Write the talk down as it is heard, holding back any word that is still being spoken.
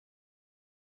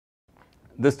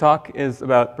This talk is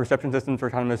about perception systems for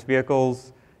autonomous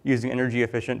vehicles using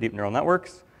energy-efficient deep neural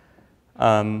networks.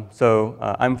 I'm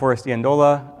Forrest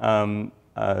Iandola.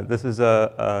 This is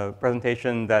a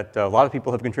presentation that a lot of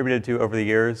people have contributed to over the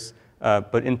years,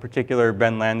 but in particular,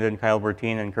 Ben Landen, Kyle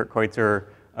Bertin, and Keutzer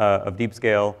of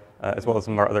DeepScale, as well as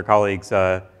some of our other colleagues.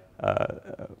 I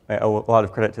owe a lot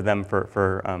of credit to them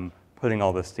for putting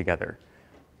all this together.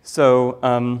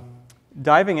 So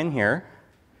diving in here,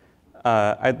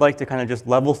 I'd like to kind of just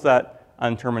level set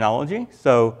on terminology.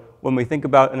 So when we think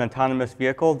about an autonomous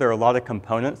vehicle, there are a lot of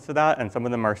components to that, and some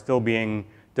of them are still being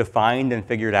defined and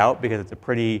figured out because it's a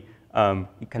pretty kind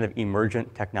of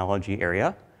emergent technology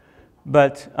area.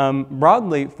 But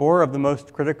broadly, four of the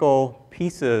most critical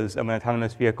pieces of an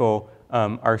autonomous vehicle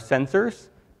are sensors.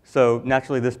 So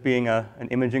naturally, this being an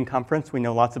imaging conference, we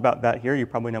know lots about that here. You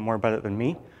probably know more about it than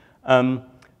me.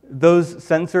 Those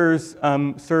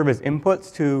sensors serve as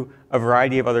inputs to a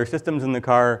variety of other systems in the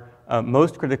car,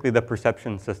 most critically the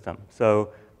perception system. So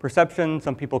perception,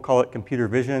 some people call it computer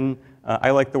vision.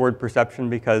 I like the word perception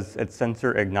because it's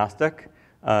sensor agnostic.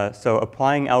 So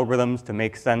applying algorithms to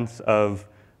make sense of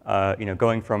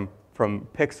going from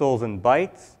pixels and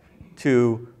bytes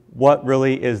to what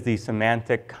really is the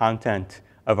semantic content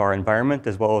of our environment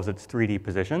as well as its 3D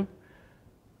position.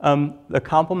 The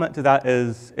complement to that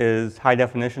is high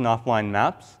definition offline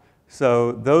maps.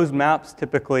 So those maps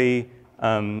typically,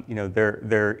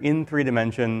 they're in 3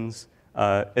 dimensions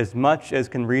as much as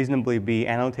can reasonably be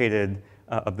annotated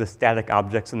of the static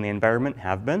objects in the environment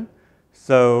have been.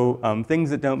 So things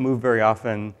that don't move very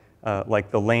often,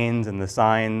 like the lanes and the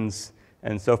signs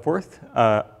and so forth,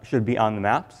 should be on the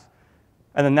maps.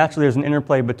 And then naturally there's an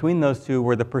interplay between those two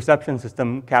where the perception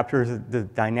system captures the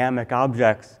dynamic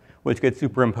objects which gets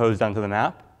superimposed onto the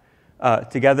map.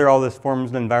 Together, all this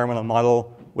forms an environmental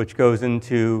model which goes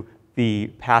into the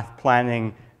path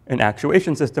planning and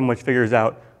actuation system, which figures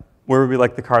out where would we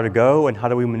like the car to go and how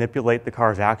do we manipulate the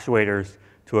car's actuators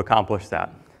to accomplish that.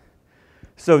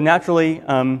 So naturally,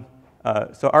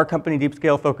 so our company,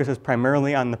 DeepScale, focuses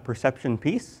primarily on the perception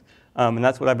piece, and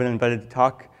that's what I've been invited to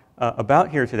talk about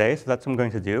here today, so that's what I'm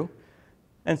going to do.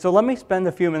 And so let me spend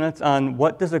a few minutes on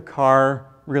what does a car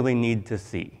really need to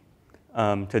see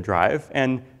to drive.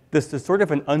 And this is sort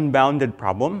of an unbounded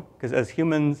problem, because as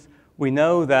humans, we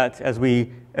know that as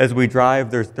we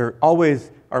drive, there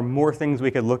always are more things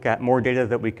we could look at, more data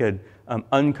that we could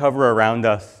uncover around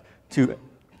us to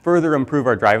further improve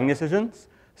our driving decisions.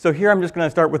 So here I'm just going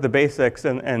to start with the basics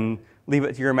and leave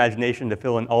it to your imagination to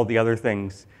fill in all the other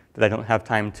things that I don't have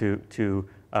time to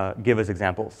give as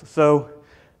examples. So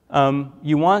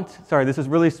sorry, this is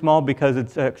really small because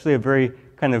it's actually a very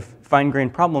kind of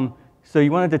fine-grained problem. So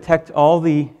you want to detect all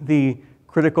the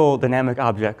critical dynamic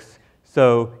objects.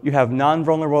 So you have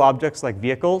non-vulnerable objects like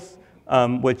vehicles,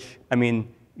 which, I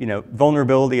mean,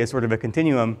 vulnerability is sort of a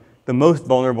continuum. The most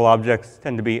vulnerable objects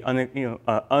tend to be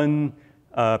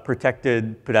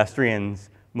unprotected pedestrians,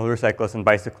 motorcyclists, and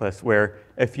bicyclists, where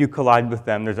if you collide with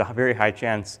them, there's a very high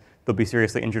chance they'll be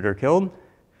seriously injured or killed.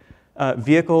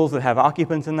 Vehicles that have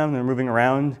occupants in them and they're moving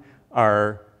around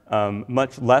are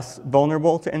much less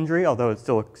vulnerable to injury, although it's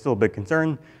still a big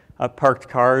concern. Parked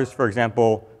cars, for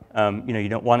example, you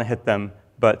don't want to hit them,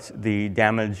 but the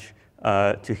damage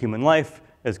to human life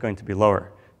is going to be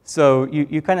lower. So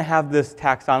you kind of have this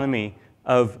taxonomy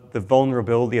of the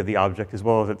vulnerability of the object as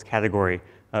well as its category,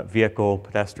 vehicle,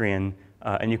 pedestrian,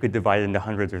 and you could divide it into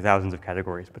hundreds or thousands of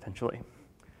categories potentially.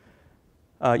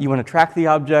 You want to track the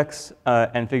objects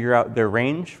and figure out their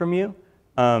range from you.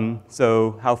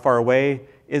 So how far away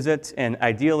is it? And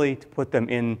ideally, to put them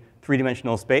in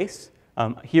 3-dimensional space.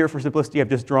 Here, for simplicity, I've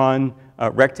just drawn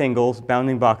rectangles,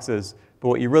 bounding boxes. But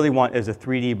what you really want is a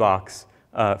 3D box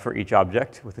for each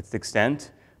object with its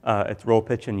extent, its roll,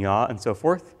 pitch, and yaw, and so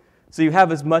forth. So you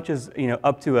have as much as,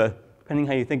 up to depending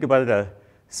how you think about it, a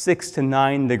 6 to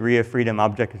 9 degree of freedom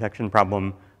object detection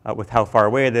problem with how far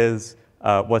away it is,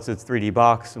 what's its 3D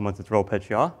box, and what's its roll, pitch,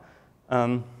 yaw.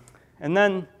 And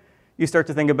then you start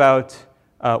to think about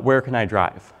where can I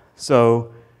drive?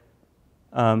 So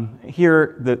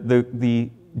here, the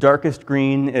darkest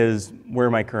green is where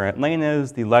my current lane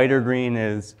is. The lighter green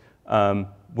is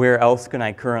where else can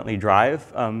I currently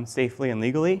drive safely and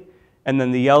legally. And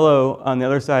then the yellow on the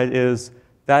other side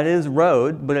that is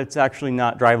road, but it's actually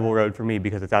not drivable road for me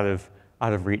because it's out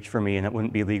of reach for me, and it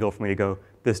wouldn't be legal for me to go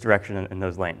this direction in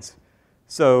those lanes.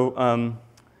 So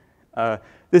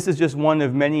this is just one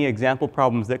of many example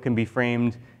problems that can be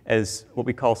framed as what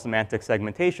we call semantic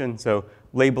segmentation, so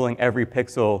labeling every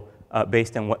pixel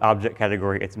based on what object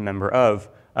category it's a member of.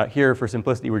 Here, for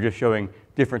simplicity, we're just showing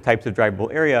different types of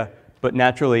drivable area, but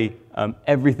naturally,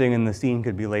 everything in the scene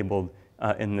could be labeled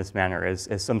in this manner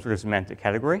as some sort of semantic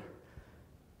category.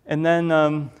 And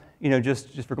then,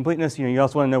 just for completeness, you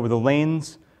also want to know where the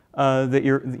lanes that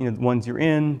the ones you're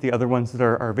in, the other ones that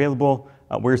are available,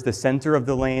 where's the center of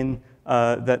the lane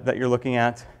that you're looking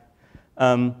at.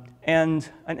 And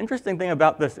an interesting thing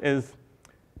about this is,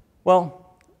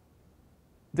 well,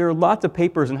 there are lots of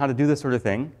papers on how to do this sort of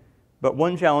thing, but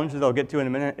one challenge that I'll get to in a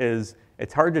minute is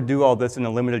it's hard to do all this in a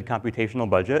limited computational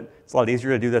budget. It's a lot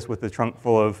easier to do this with a trunk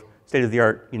full of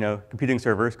state-of-the-art computing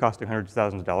servers costing hundreds of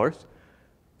thousands of dollars.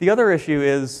 The other issue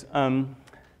is,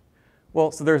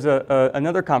 well, so there's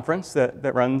another conference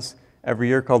that runs every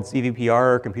year called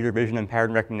CVPR, or Computer Vision and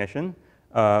Pattern Recognition,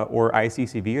 or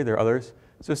ICCV, or there are others.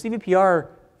 So CVPR,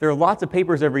 there are lots of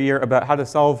papers every year about how to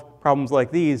solve problems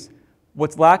like these.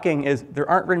 What's lacking is there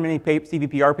aren't very many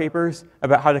CVPR papers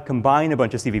about how to combine a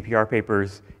bunch of CVPR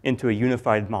papers into a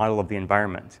unified model of the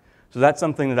environment. So that's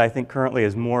something that I think currently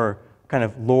is more kind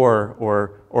of lore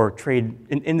or trade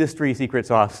industry secret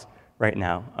sauce right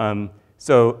now.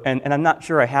 And I'm not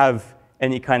sure I have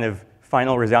any kind of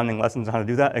final resounding lessons on how to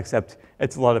do that, except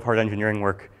it's a lot of hard engineering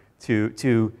work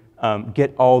to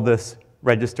get all this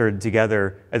registered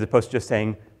together, as opposed to just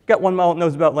saying, got one model that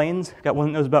knows about lanes, got one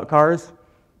that knows about cars.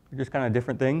 They're just kind of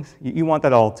different things. You want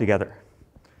that all together.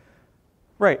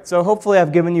 Right, so hopefully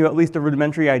I've given you at least a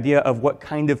rudimentary idea of what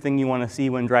kind of thing you want to see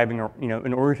when driving,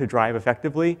 in order to drive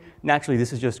effectively. Naturally,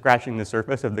 this is just scratching the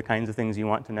surface of the kinds of things you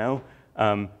want to know.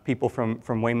 People from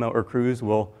Waymo or Cruise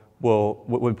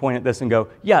would point at this and go,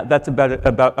 yeah, that's about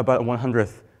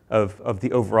 1/100th of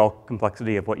the overall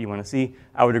complexity of what you want to see.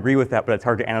 I would agree with that, but it's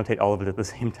hard to annotate all of it at the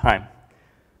same time.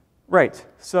 Right,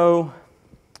 so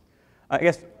I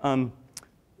guess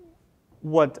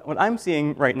what I'm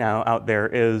seeing right now out there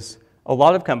is a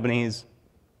lot of companies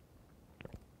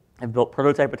have built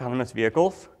prototype autonomous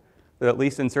vehicles that, at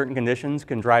least in certain conditions,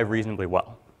 can drive reasonably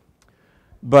well.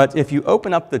 But if you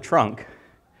open up the trunk,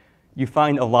 you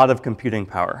find a lot of computing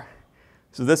power.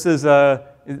 So this is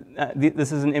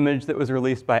an image that was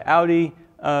released by Audi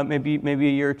maybe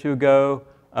a year or two ago.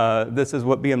 This is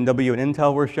what BMW and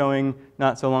Intel were showing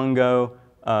not so long ago.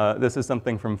 This is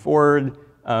something from Ford.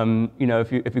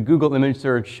 If you Google image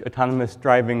search autonomous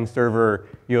driving server,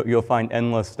 you'll find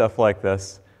endless stuff like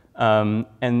this.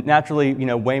 And naturally,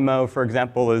 Waymo, for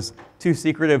example, is too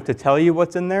secretive to tell you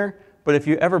what's in there. But if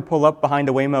you ever pull up behind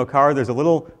a Waymo car, there's a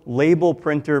little label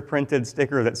printer printed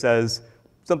sticker that says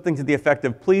something to the effect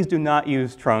of, "Please do not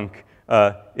use trunk.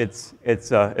 It's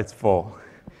full."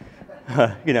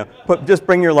 Just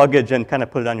bring your luggage and kind of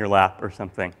put it on your lap or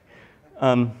something.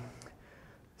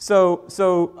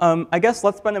 So I guess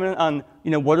let's spend a minute on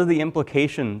what are the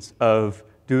implications of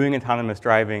doing autonomous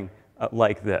driving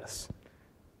like this.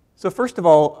 So first of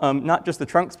all, not just the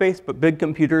trunk space, but big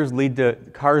computers lead to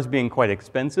cars being quite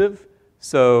expensive.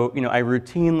 So I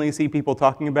routinely see people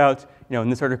talking about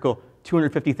in this article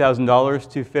 $250,000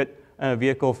 to fit a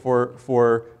vehicle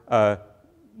for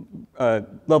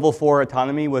level 4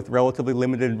 autonomy with relatively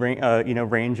limited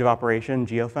range of operation,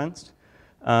 geofenced.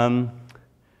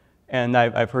 And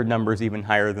I've heard numbers even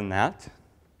higher than that.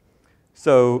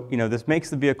 So this makes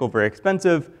the vehicle very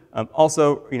expensive.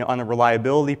 Also, on a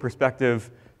reliability perspective,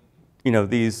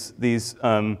 these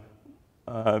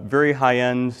very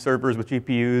high-end servers with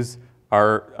GPUs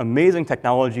are amazing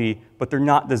technology, but they're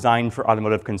not designed for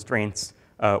automotive constraints,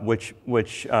 which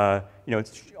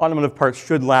automotive parts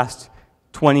should last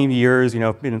 20 years.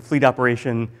 In fleet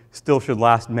operation, still should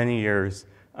last many years.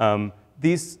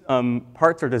 These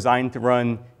parts are designed to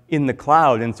run in the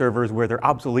cloud in servers where they're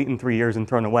obsolete in 3 years and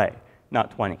thrown away,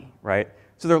 not 20, right?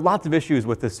 So there are lots of issues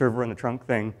with this server in the trunk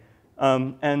thing.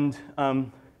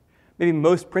 Maybe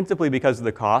most principally because of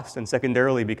the cost, and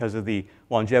secondarily because of the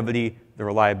longevity, the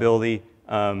reliability,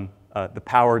 the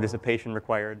power dissipation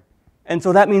required. And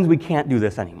so that means we can't do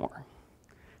this anymore.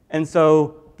 And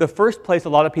so the first place a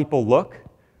lot of people look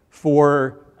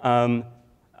for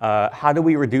how do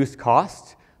we reduce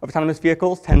cost of autonomous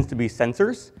vehicles tends to be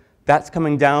sensors. That's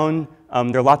coming down.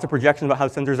 There are lots of projections about how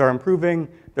sensors are improving.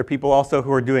 There are people also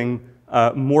who are doing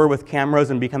more with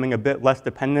cameras and becoming a bit less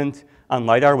dependent on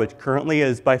LiDAR, which currently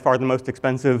is by far the most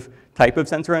expensive type of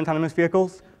sensor in autonomous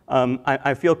vehicles.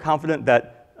 I feel confident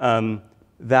that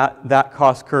that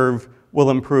cost curve will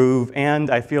improve, and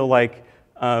I feel like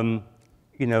there's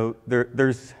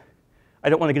I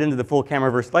don't want to get into the full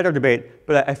camera versus LiDAR debate,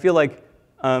 but I feel like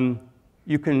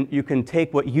you can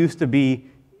take what used to be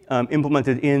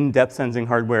implemented in depth sensing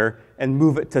hardware and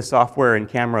move it to software and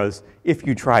cameras if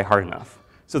you try hard enough.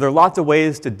 So there are lots of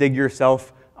ways to dig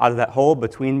yourself out of that hole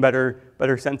between better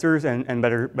sensors and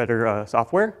better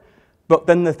software. But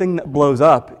then the thing that blows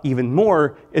up even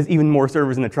more is even more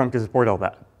servers in the trunk to support all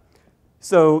that.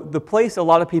 So the place a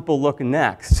lot of people look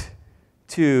next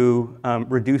to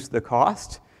reduce the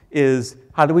cost is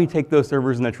how do we take those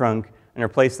servers in the trunk and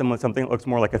replace them with something that looks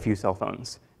more like a few cell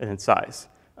phones in its size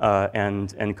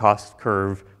and cost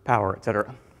curve, power, et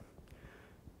cetera.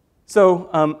 So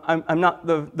I'm not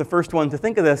the first one to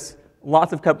think of this.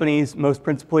 Lots of companies, most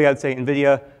principally I'd say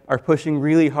NVIDIA, are pushing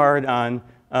really hard on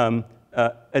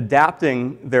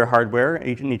adapting their hardware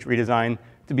in each redesign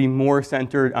to be more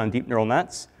centered on deep neural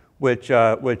nets, which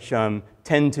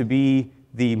tend to be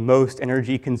the most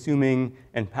energy-consuming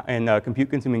and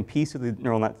compute-consuming piece of the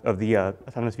neural net of the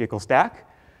autonomous vehicle stack.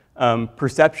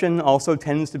 Perception also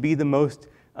tends to be the most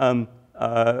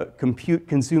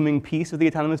compute-consuming piece of the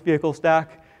autonomous vehicle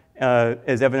stack,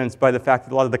 as evidenced by the fact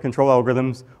that a lot of the control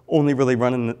algorithms only really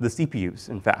run in the CPUs,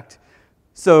 in fact.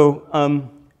 So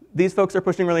these folks are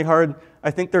pushing really hard. I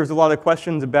think there's a lot of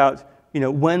questions about,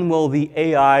 when will the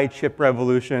AI chip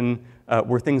revolution,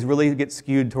 where things really get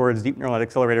skewed towards deep neural net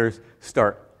accelerators,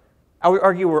 start? I would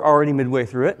argue we're already midway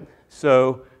through it.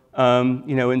 So,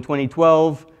 in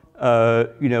 2012,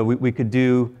 we could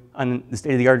do, on the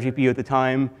state-of-the-art GPU at the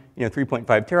time, 3.5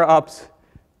 teraops.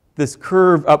 This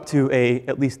curve up to a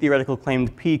at least theoretical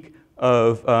claimed peak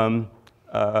of, of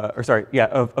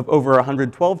over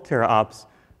 112 teraops,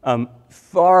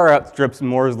 far outstrips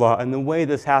Moore's law. And the way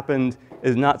this happened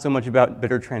is not so much about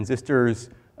better transistors.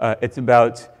 It's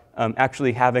about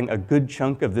actually having a good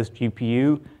chunk of this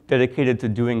GPU dedicated to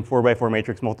doing 4x4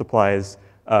 matrix multiplies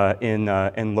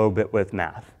in low bit width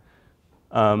math.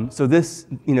 So this,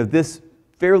 this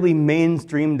fairly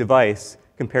mainstream device,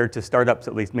 compared to startups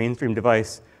at least, mainstream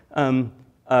device,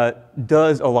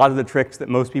 does a lot of the tricks that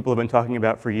most people have been talking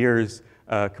about for years,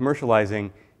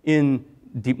 commercializing in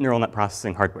deep neural net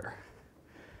processing hardware.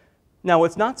 Now,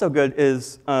 what's not so good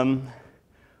is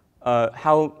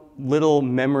how little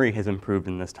memory has improved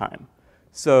in this time.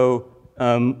 So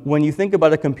when you think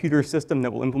about a computer system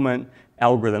that will implement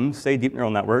algorithms, say deep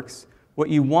neural networks, what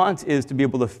you want is to be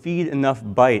able to feed enough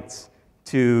bytes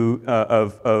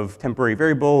of temporary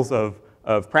variables, of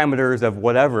parameters, of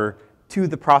whatever, to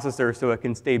the processor so it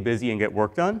can stay busy and get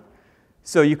work done.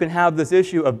 So you can have this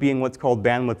issue of being what's called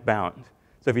bandwidth bound.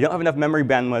 So if you don't have enough memory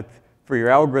bandwidth for your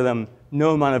algorithm,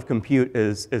 no amount of compute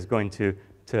is going to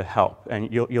help, and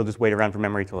you'll just wait around for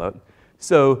memory to load.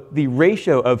 So the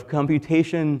ratio of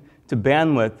computation to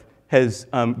bandwidth has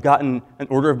gotten an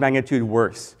order of magnitude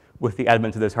worse with the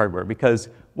advent of this hardware, because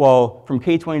while from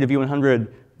K20 to V100,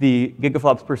 the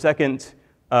gigaflops per second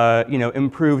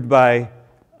improved by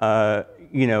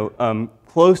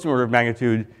close to an order of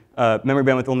magnitude, memory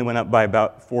bandwidth only went up by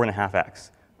about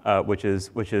 4.5x, which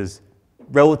is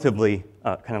relatively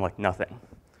kind of like nothing.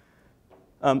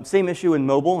 Same issue in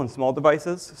mobile and small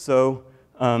devices. So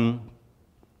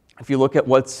if you look at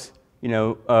what's back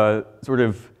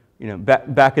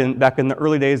in the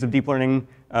early days of deep learning,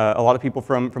 a lot of people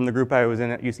from the group I was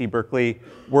in at UC Berkeley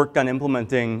worked on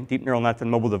implementing deep neural nets on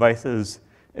mobile devices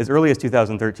as early as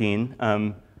 2013.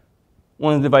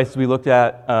 One of the devices we looked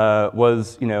at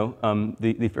was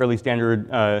the fairly standard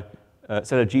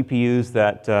set of GPUs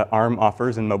that ARM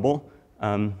offers in mobile.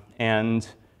 And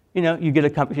you get a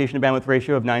computation to bandwidth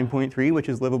ratio of 9.3, which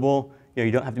is livable.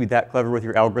 You don't have to be that clever with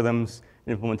your algorithms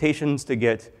and implementations to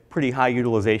get pretty high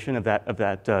utilization of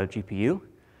that GPU.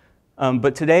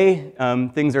 But today,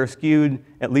 things are skewed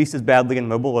at least as badly in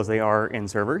mobile as they are in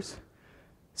servers.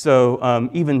 So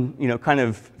even kind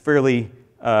of fairly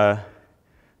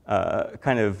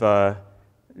relatively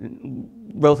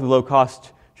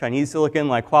low-cost Chinese silicon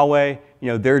like Huawei,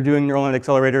 they're doing neural net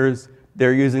accelerators.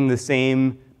 They're using the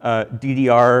same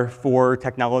DDR4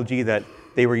 technology that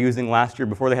they were using last year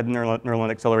before they had the neural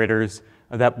net accelerators.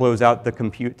 That blows out the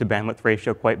compute to bandwidth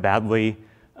ratio quite badly.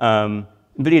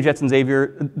 NVIDIA, Jetson,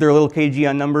 Xavier, they're a little cagey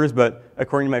on numbers, but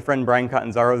according to my friend Brian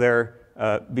Catanzaro there,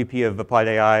 VP of Applied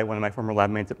AI, one of my former lab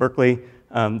mates at Berkeley,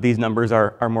 these numbers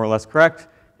are more or less correct.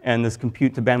 And this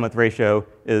compute to bandwidth ratio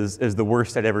is the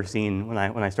worst I'd ever seen when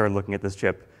I started looking at this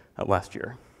chip last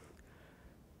year.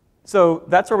 So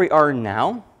that's where we are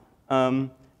now.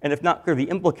 And if not clear, the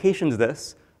implications of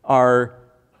this are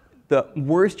the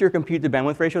worse your compute to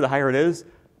bandwidth ratio, the higher it is,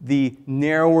 the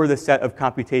narrower the set of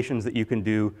computations that you can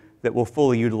do that will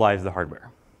fully utilize the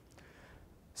hardware.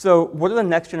 So what do the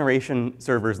next generation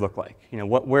servers look like?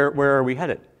 Where are we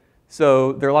headed?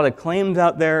 So there are a lot of claims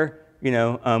out there.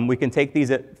 We can take these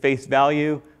at face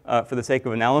value for the sake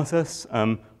of analysis.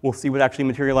 We'll see what actually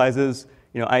materializes.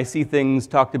 I see things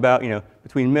talked about,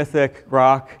 between Mythic,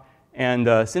 Grok,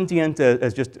 and Sentient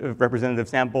as just a representative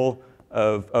sample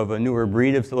of a newer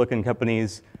breed of silicon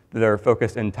companies that are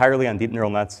focused entirely on deep neural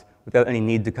nets without any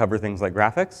need to cover things like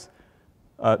graphics.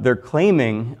 they're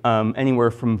claiming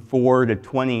anywhere from 4 to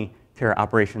 20 tera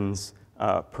operations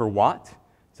per watt.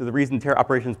 So the reason tera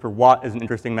operations per watt is an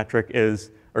interesting metric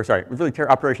is, or sorry, really tera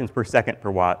operations per second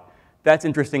per watt. That's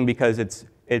interesting because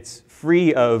it's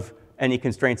free of any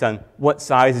constraints on what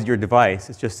size is your device.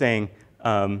 It's just saying,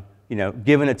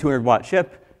 given a 200 watt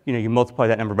chip, you multiply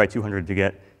that number by 200 to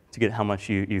get how much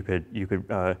you could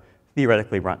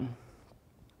theoretically run.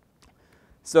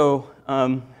 So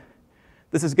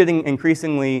this is getting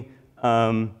increasingly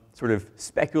sort of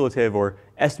speculative or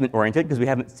estimate oriented because we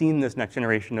haven't seen this next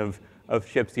generation of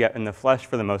chips yet in the flesh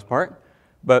for the most part.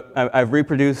 But I've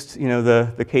reproduced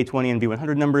the K20 and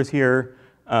V100 numbers here.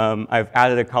 I've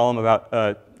added a column about,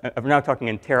 we're now talking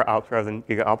in tera-ops rather than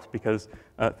giga-ops because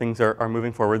things are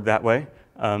moving forward that way.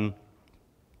 I've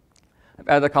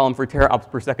added a column for tera-ops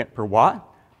per second per watt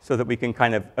so that we can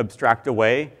kind of abstract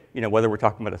away whether we're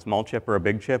talking about a small chip or a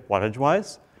big chip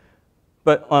wattage-wise.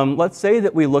 But let's say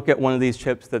that we look at one of these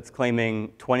chips that's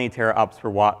claiming 20 tera-ops per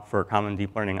watt for common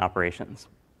deep learning operations.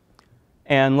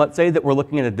 And let's say that we're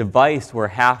looking at a device where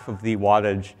half of the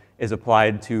wattage is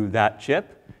applied to that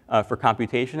chip for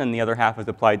computation, and the other half is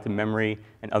applied to memory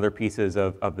and other pieces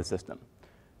of the system.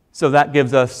 So that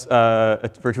gives us, for a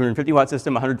 250 watt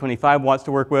system, 125 watts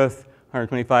to work with.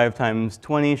 125 times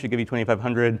 20 should give you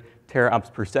 2,500 tera-ops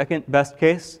per second, best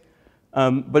case.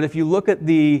 But if you look at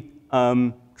the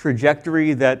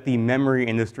trajectory that the memory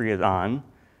industry is on,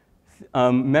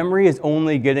 memory is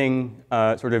only getting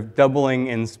sort of doubling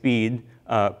in speed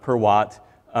per watt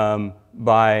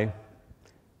by,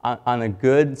 on a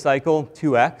good cycle,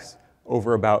 2x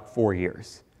over about 4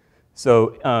 years.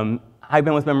 So high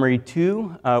bandwidth memory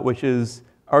 2, which is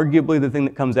arguably the thing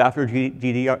that comes after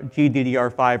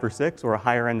GDDR5 or 6, or a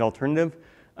higher end alternative,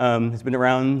 has been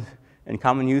around in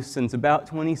common use since about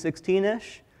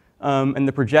 2016-ish. And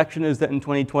the projection is that in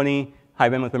 2020, high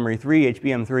bandwidth memory 3,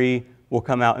 HBM3, will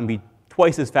come out and be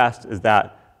twice as fast as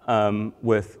that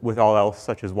with all else,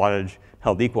 such as wattage,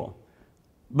 held equal.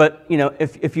 But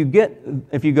if you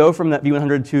go from that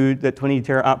V100 to that 20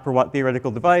 tera-op per watt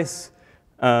theoretical device,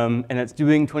 and it's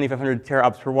doing 2,500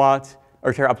 tera-ops per watt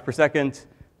or tera-ops per second,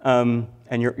 and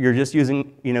you're just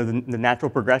using the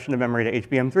natural progression of memory to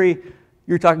HBM3,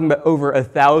 you're talking about over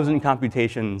 1,000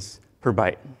 computations per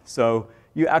byte. So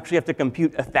you actually have to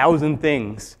compute 1,000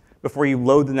 things before you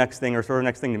load the next thing or store the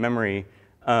next thing to memory.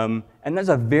 And there's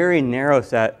a very narrow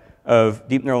set of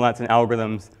deep neural nets and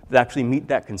algorithms that actually meet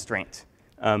that constraint.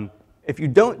 If you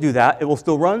don't do that, it will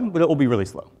still run, but it will be really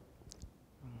slow.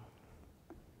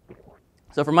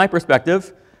 So from my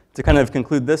perspective, to kind of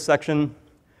conclude this section,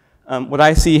 what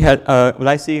I see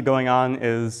going on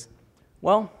is,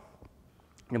 well,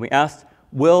 we asked,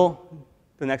 will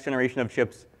the next generation of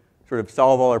chips sort of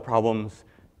solve all our problems,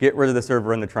 get rid of the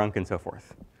server in the trunk, and so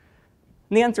forth?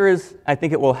 And the answer is, I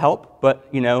think it will help, but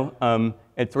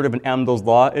it's sort of an Amdahl's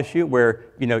law issue where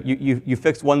you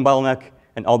fix one bottleneck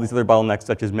and all these other bottlenecks,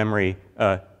 such as memory,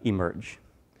 emerge.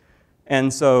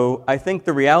 And so I think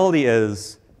the reality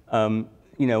is,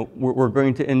 we're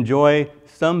going to enjoy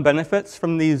some benefits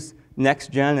from these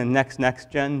next-gen and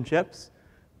next-gen chips,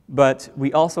 but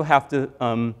we also have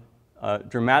to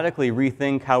dramatically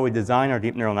rethink how we design our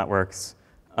deep neural networks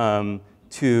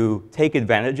to take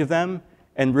advantage of them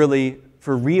and really,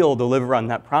 for real, deliver on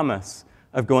that promise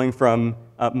of going from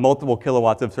multiple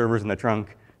kilowatts of servers in the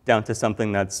trunk down to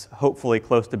something that's hopefully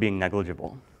close to being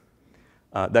negligible,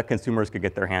 that consumers could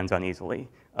get their hands on easily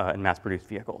in mass-produced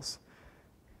vehicles.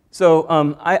 So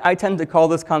I tend to call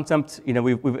this concept,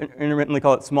 we've intermittently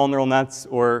call it small neural nets,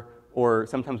 or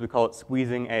sometimes we call it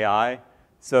squeezing AI.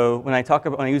 So when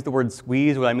I use the word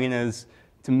squeeze, what I mean is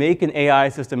to make an AI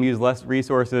system use less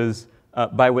resources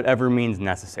by whatever means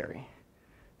necessary.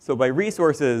 So by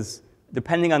resources,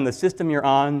 depending on the system you're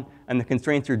on and the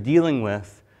constraints you're dealing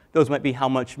with, those might be how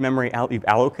much memory you've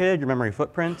allocated, your memory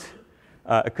footprint.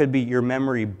 It could be your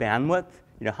memory bandwidth.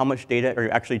 How much data are you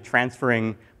actually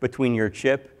transferring between your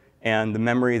chip and the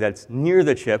memory that's near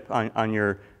the chip on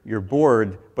your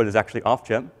board, but is actually off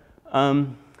chip.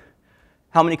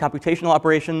 How many computational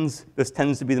operations? This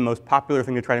tends to be the most popular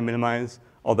thing to try to minimize,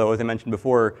 although, as I mentioned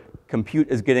before, compute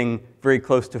is getting very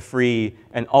close to free,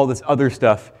 and all this other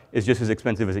stuff is just as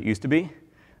expensive as it used to be.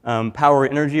 Power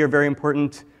and energy are very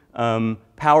important.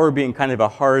 Power being kind of a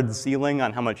hard ceiling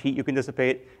on how much heat you can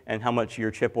dissipate and how much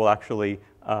your chip will actually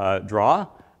draw.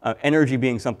 Energy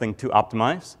being something to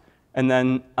optimize. And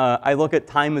then I look at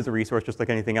time as a resource just like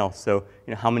anything else. So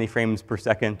how many frames per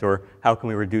second, or how can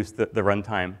we reduce the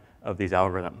runtime of these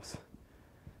algorithms?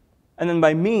 And then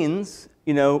by means,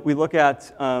 we look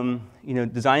at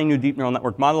designing new deep neural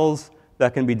network models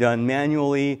that can be done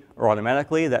manually or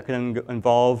automatically. That can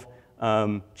involve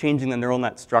changing the neural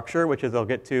net structure, which, as I'll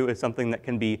get to, is something that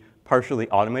can be partially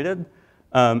automated.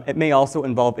 It may also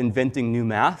involve inventing new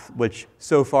math, which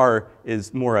so far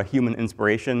is more a human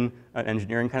inspiration,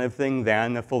 engineering kind of thing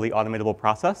than a fully automatable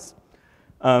process.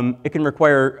 It can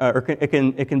require,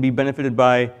 it can be benefited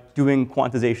by doing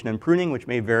quantization and pruning, which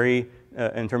may vary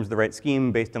in terms of the right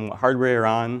scheme based on what hardware you're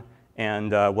on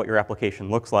and what your application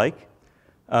looks like.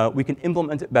 We can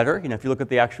implement it better. If you look at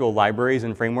the actual libraries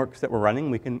and frameworks that we're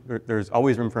running, there's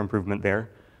always room for improvement there.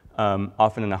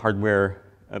 Often in a hardware,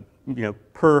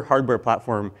 per hardware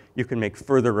platform, you can make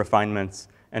further refinements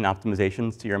and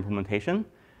optimizations to your implementation.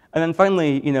 And then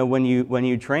finally, when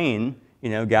you train,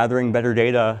 gathering better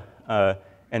data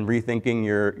and rethinking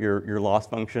your loss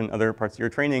function, other parts of your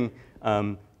training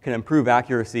can improve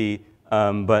accuracy,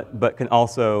 but can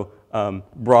also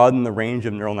broaden the range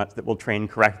of neural nets that will train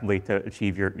correctly to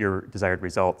achieve your desired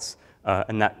results.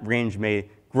 And that range may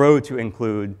grow to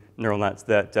include neural nets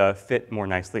that fit more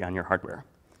nicely on your hardware.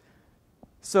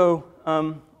 So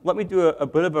let me do a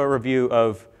bit of a review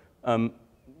of,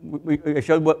 I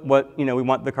showed what we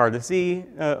want the car to see,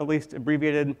 at least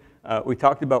abbreviated. We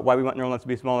talked about why we want neural nets to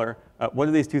be smaller. What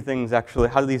are these two things actually,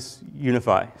 how do these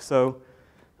unify? So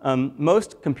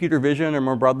most computer vision, or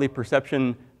more broadly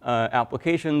perception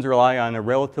applications, rely on a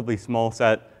relatively small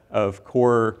set of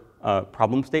core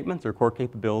problem statements or core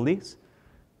capabilities.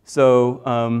 So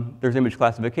there's image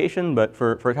classification, but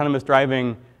for autonomous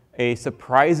driving, a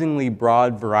surprisingly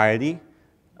broad variety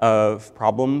of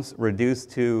problems reduced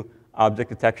to object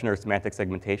detection or semantic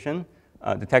segmentation.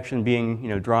 Detection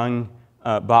being drawing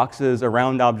boxes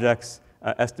around objects,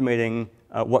 estimating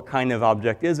what kind of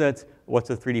object is it, what's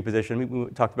the 3D position.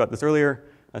 We talked about this earlier.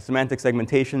 Semantic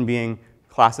segmentation being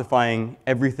classifying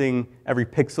everything, every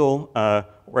pixel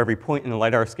or every point in the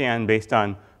LiDAR scan based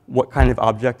on what kind of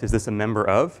object is this a member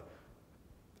of.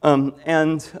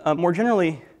 More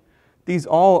generally, these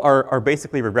all are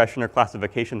basically regression or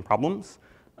classification problems.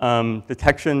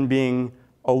 Detection being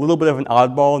a little bit of an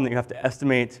oddball in that you have to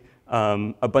estimate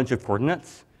a bunch of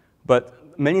coordinates.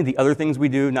 But many of the other things we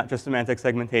do, not just semantic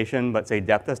segmentation, but say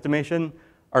depth estimation,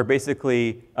 are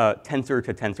basically tensor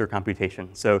to tensor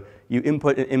computation. So you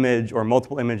input an image or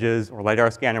multiple images or LiDAR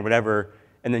scan or whatever,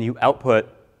 and then you output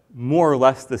more or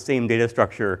less the same data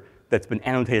structure that's been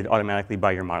annotated automatically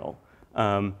by your model.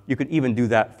 You could even do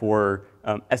that for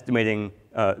estimating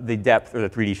the depth or the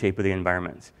 3D shape of the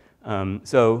environment.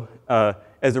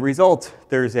 As a result,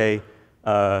 there's a,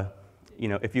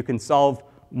 if you can solve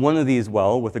one of these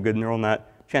well with a good neural net,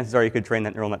 chances are you could train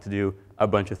that neural net to do a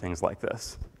bunch of things like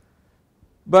this.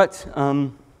 But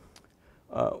one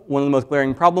of the most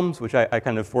glaring problems, which I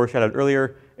kind of foreshadowed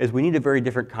earlier, is we need a very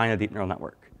different kind of deep neural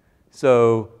network.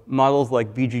 So models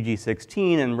like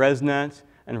VGG16 and ResNet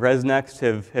and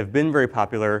ResNext have been very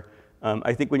popular.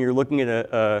 I think when you're looking at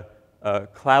a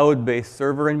cloud-based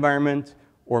server environment,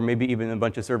 or maybe even a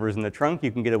bunch of servers in the trunk,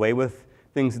 you can get away with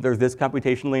things that are this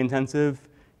computationally intensive,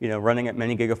 running at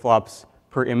many gigaflops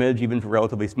per image, even for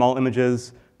relatively small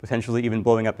images, potentially even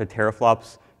blowing up to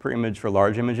teraflops per image for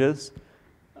large images.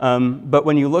 But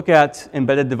when you look at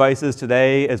embedded devices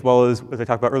today, as well as I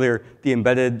talked about earlier, the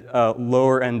embedded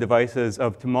lower-end devices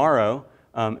of tomorrow,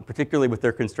 particularly with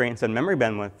their constraints on memory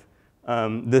bandwidth,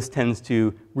 this tends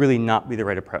to really not be the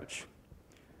right approach.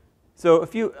 So a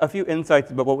few insights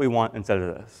about what we want instead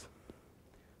of this.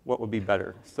 What would be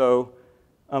better? So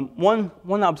one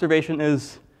observation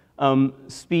is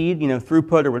speed,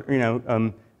 throughput,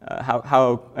 or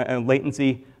how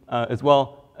latency as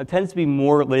well. It tends to be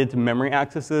more related to memory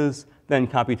accesses than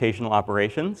computational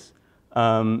operations.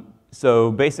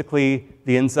 So basically,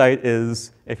 the insight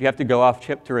is if you have to go off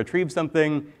chip to retrieve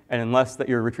something, and unless that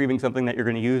you're retrieving something that you're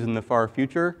going to use in the far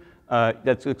future,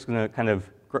 that's going to kind of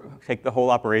take the whole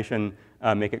operation,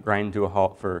 make it grind to a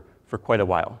halt for quite a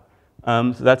while.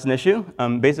 So that's an issue.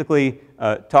 Basically,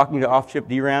 talking to off-chip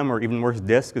DRAM, or even worse,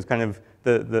 disk, is kind of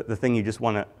the thing you just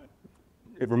want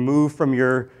to remove from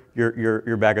your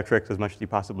bag of tricks as much as you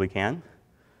possibly can.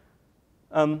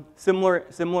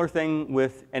 Similar thing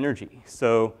with energy.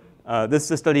 So this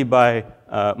is a study by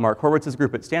Mark Horowitz's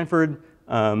group at Stanford.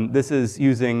 This is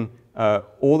using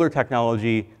older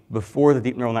technology before the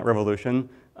deep neural net revolution,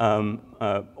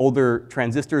 older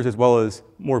transistors as well as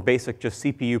more basic just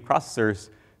CPU processors.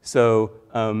 So,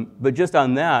 but just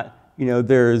on that,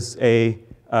 there's a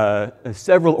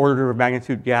several order of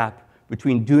magnitude gap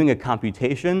between doing a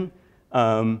computation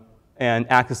and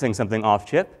accessing something off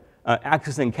chip.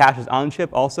 Accessing caches on chip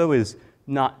also is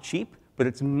not cheap, but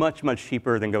it's much, much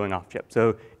cheaper than going off chip.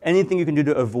 So anything you can do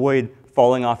to avoid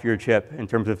falling off your chip in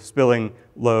terms of spilling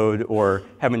load or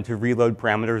having to reload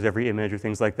parameters every image or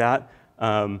things like that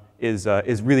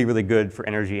is really, really good for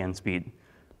energy and speed.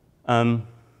 And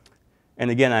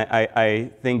again,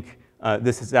 I think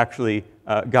this has actually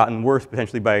gotten worse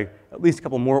potentially by at least a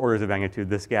couple more orders of magnitude,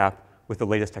 this gap, with the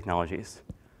latest technologies.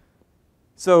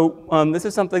 So this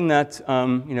is something that,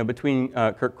 between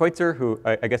Keutzer, who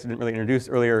I guess I didn't really introduce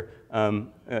earlier,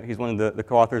 he's one of the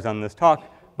co-authors on this talk,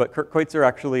 but Keutzer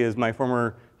actually is my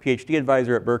former PhD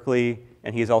advisor at Berkeley,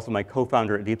 and he is also my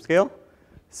co-founder at DeepScale.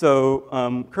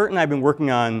 So Kurt and I have been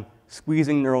working on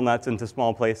squeezing neural nets into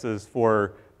small places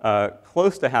for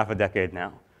close to half a decade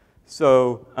now.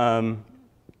 So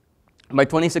by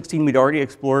 2016, we'd already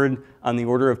explored on the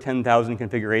order of 10,000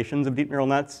 configurations of deep neural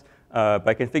nets.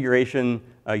 By configuration,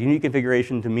 a unique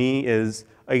configuration to me is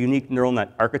a unique neural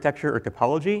net architecture or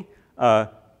topology,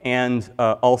 and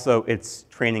also its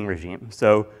training regime.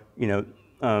 So,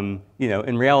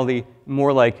 in reality,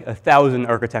 more like 1,000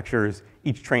 architectures,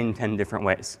 each trained 10 different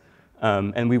ways.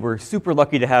 And we were super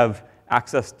lucky to have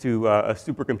access to a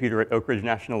supercomputer at Oak Ridge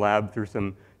National Lab through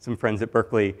some friends at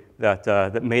Berkeley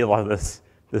that made a lot of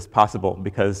this possible,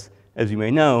 because as you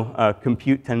may know,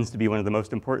 compute tends to be one of the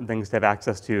most important things to have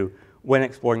access to when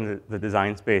exploring the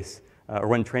design space or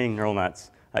when training neural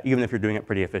nets, even if you're doing it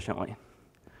pretty efficiently.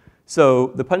 So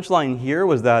the punchline here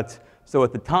was that, so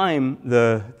at the time,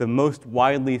 the most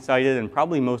widely cited and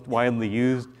probably most widely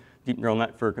used deep neural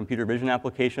net for computer vision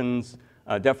applications,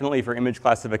 definitely for image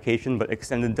classification, but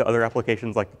extended to other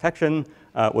applications like detection,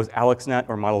 was AlexNet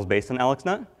or models based on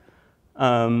AlexNet.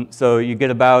 So you get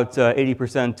about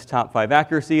 80% top 5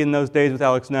 accuracy in those days with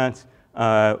AlexNet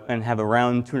and have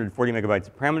around 240 megabytes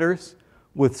of parameters.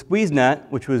 With SqueezeNet,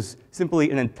 which was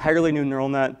simply an entirely new neural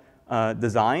net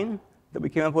design that we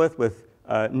came up with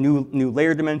new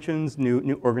layer dimensions,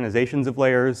 new organizations of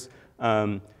layers,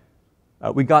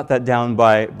 we got that down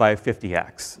by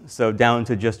 50x, so down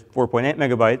to just 4.8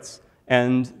 megabytes.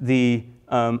 And the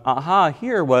aha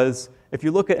here was, if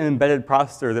you look at an embedded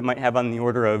processor that might have on the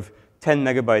order of 10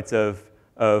 megabytes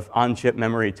of on-chip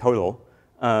memory total,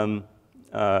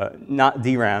 not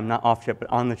DRAM, not off-chip, but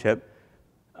on the chip,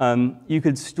 you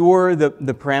could store the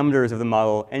parameters of the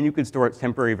model, and you could store its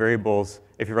temporary variables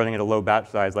if you're running at a low batch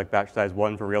size, like batch size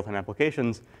 1 for real-time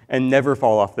applications, and never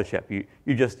fall off the chip.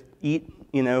 You just eat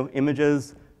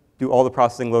images, do all the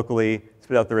processing locally,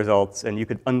 spit out the results, and you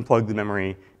could unplug the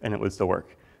memory, and it would still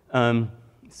work.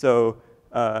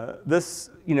 This,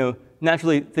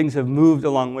 naturally, things have moved a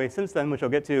long way since then, which I'll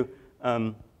get to.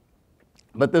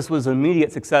 But this was an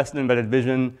immediate success in embedded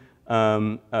vision.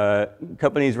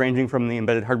 Companies ranging from the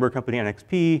embedded hardware company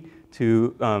NXP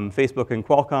to Facebook and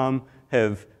Qualcomm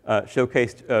have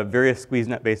showcased various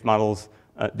SqueezeNet-based models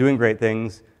doing great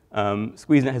things.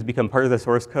 SqueezeNet has become part of the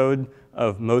source code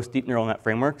of most deep neural net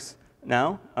frameworks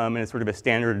now, and it's sort of a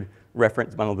standard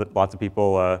reference model that lots of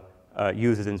people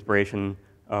use as inspiration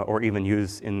or even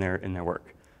use in their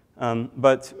work.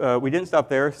 But we didn't stop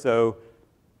there, so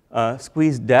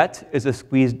SqueezeDet is a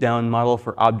squeezed-down model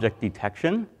for object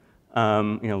detection,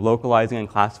 localizing and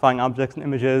classifying objects and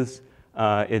images.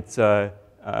 It's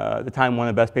at the time won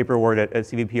a Best Paper Award at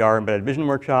CVPR Embedded Vision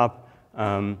Workshop.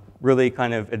 Really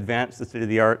kind of advanced the state of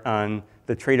the art on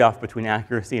the trade-off between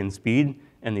accuracy and speed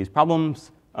in these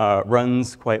problems.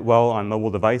 Runs quite well on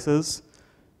mobile devices.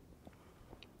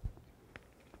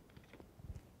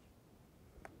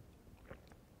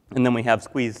 And then we have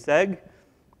SqueezeSeg,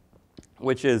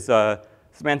 which is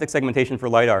semantic segmentation for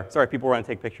LiDAR. Sorry, people want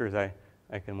to take pictures. I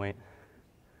can wait.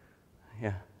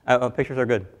 Yeah, pictures are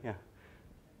good. Yeah.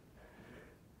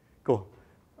 Cool.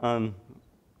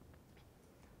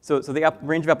 So the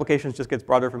range of applications just gets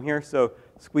broader from here. So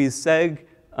SqueezeSeg,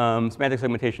 semantic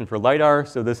segmentation for LiDAR.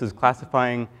 So this is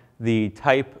classifying the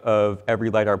type of every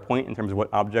LiDAR point in terms of what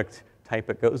object type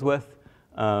it goes with.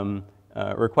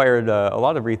 Required a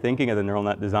lot of rethinking of the neural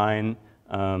net design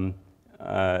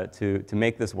to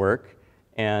make this work.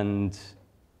 And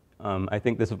I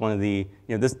think this was one of the,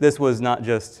 this was not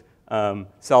just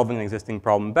solving an existing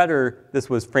problem better. This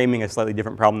was framing a slightly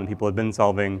different problem than people had been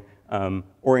solving,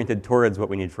 oriented towards what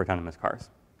we need for autonomous cars.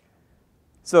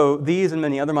 So these and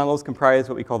many other models comprise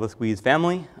what we call the Squeeze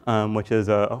family, which is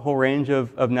a whole range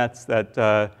of nets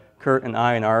that Kurt and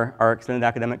I and our extended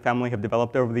academic family have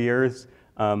developed over the years,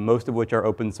 most of which are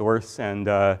open source and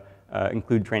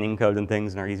include training code and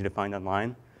things and are easy to find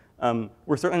online.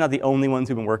 We're certainly not the only ones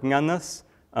who've been working on this,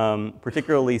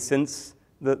 particularly since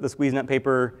the SqueezeNet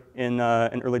paper in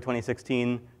early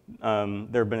 2016. There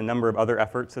have been a number of other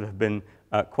efforts that have been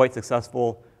quite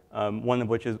successful. One of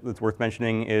which that's worth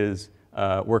mentioning is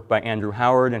work by Andrew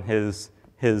Howard and his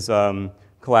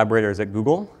collaborators at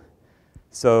Google.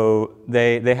 So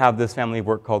they have this family of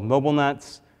work called mobile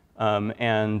nets.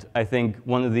 And I think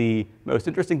one of the most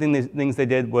interesting things they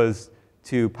did was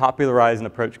to popularize an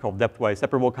approach called depth-wise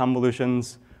separable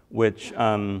convolutions, which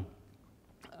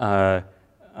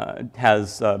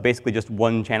has basically just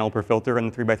one channel per filter in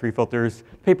the 3x3 filters.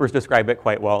 Papers describe it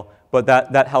quite well, but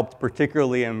that helped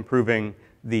particularly improving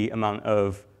the amount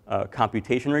of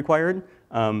computation required.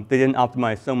 They didn't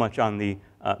optimize so much on the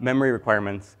memory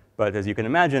requirements, but as you can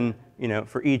imagine,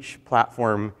 for each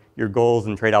platform, your goals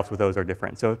and trade-offs with those are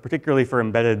different. So particularly for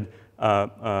embedded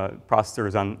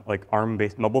processors on like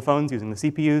ARM-based mobile phones using the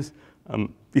CPUs,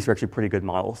 these are actually pretty good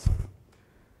models.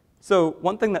 So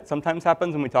one thing that sometimes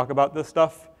happens when we talk about this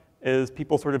stuff is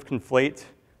people sort of conflate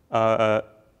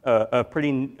a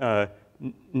pretty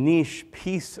niche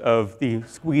piece of the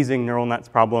squeezing neural nets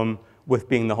problem with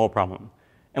being the whole problem.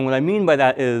 And what I mean by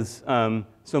that is,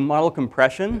 so model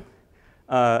compression.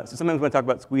 So sometimes when I talk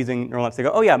about squeezing neural nets, they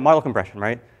go, oh yeah, model compression,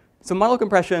 right? So model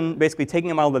compression, basically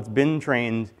taking a model that's been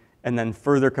trained and then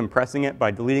further compressing it by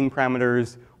deleting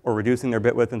parameters or reducing their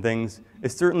bit width and things,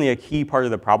 is certainly a key part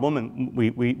of the problem, and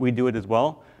we do it as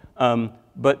well.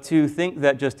 But to think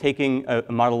that just taking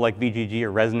a model like VGG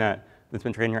or ResNet that's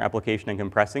been trained in your application and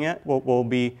compressing it will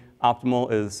be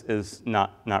optimal is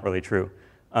not really true.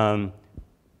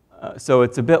 So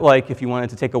it's a bit like if you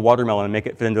wanted to take a watermelon and make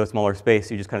it fit into a smaller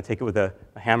space, you just kind of take it with a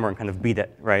hammer and kind of beat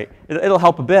it, right? It'll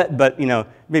help a bit, but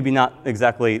maybe not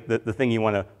exactly the thing you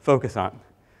want to focus on.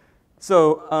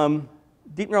 So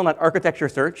deep neural net architecture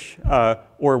search,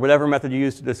 or whatever method you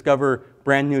use to discover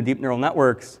brand new deep neural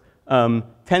networks,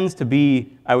 tends to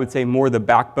be, I would say, more the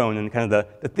backbone and kind of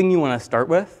the thing you want to start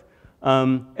with.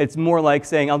 It's more like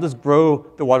saying, I'll just grow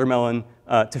the watermelon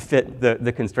to fit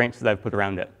the constraints that I've put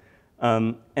around it.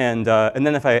 And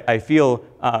then if I feel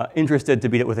interested to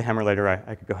beat it with a hammer later,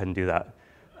 I could go ahead and do that.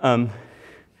 I'm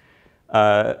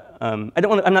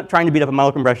not trying to beat up a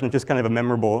model compression. It's just kind of a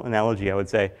memorable analogy, I would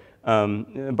say. I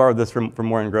borrowed this from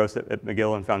Warren Gross at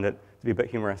McGill and found it to be a bit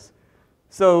humorous.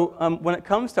 So when it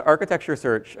comes to architecture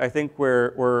search, I think where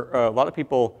a lot of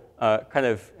people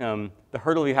the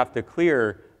hurdle you have to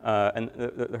clear and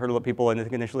the hurdle that people I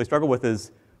think initially struggle with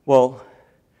is, well,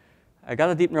 I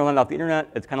got a deep neural net off the internet.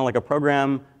 It's kind of like a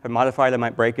program. If I modify it, I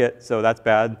might break it, so that's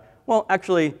bad. Well,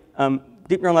 actually,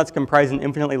 deep neural nets comprise an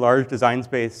infinitely large design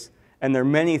space, and there are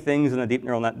many things in the deep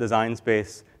neural net design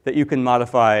space that you can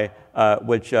modify,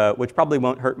 which probably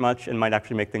won't hurt much and might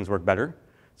actually make things work better.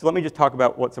 So let me just talk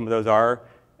about what some of those are.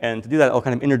 And to do that, I'll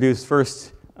kind of introduce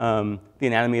first the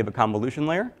anatomy of a convolution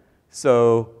layer.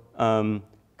 So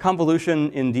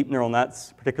convolution in deep neural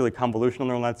nets, particularly convolutional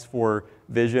neural nets for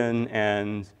vision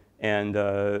and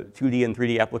 2D and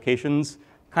 3D applications,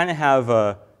 kind of have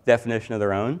a definition of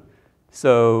their own.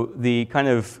 So the kind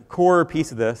of core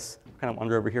piece of this, kind of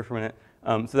wander over here for a minute.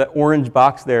 So that orange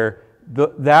box there,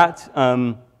 that's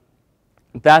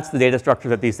the data structure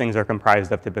that these things are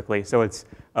comprised of typically. So it's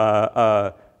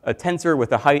a tensor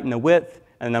with a height and a width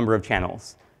and a number of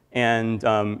channels. And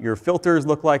your filters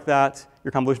look like that.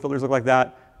 Your convolution filters look like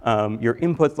that. Your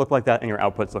inputs look like that, and your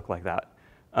outputs look like that.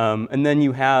 And then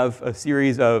you have a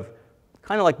series of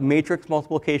kind of like matrix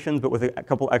multiplications, but with a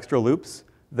couple extra loops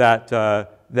that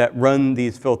run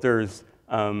these filters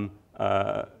up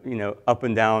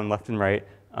and down, left and right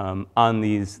on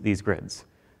these grids.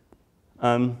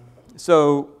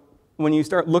 So when you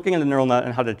start looking at a neural net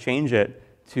and how to change it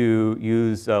to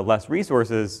use less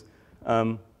resources,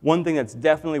 one thing that's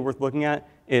definitely worth looking at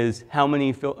is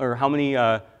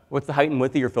what's the height and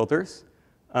width of your filters,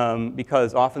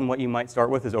 because often what you might start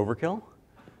with is overkill.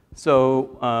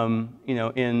 So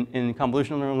in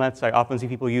convolutional neural nets, I often see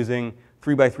people using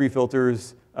 3x3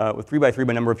 filters with 3x3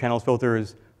 by number of channels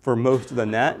filters for most of the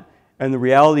net. And the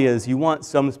reality is you want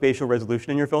some spatial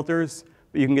resolution in your filters,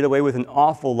 but you can get away with an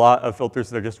awful lot of filters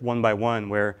that are just 1 by 1,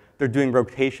 where they're doing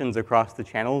rotations across the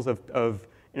channels of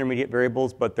intermediate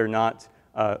variables, but they're not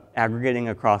aggregating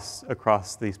across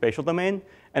the spatial domain.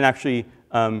 And actually,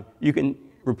 you can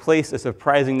replace a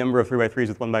surprising number of 3x3s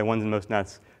with 1 by 1s in most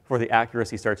nets before the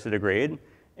accuracy starts to degrade.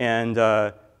 And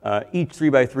each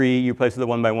 3x3 you replace with a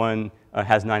 1 by 1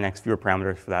 has 9x fewer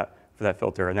parameters for that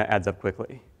filter, and that adds up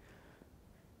quickly.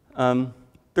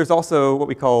 There's also what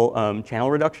we call channel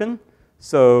reduction.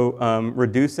 So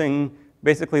reducing,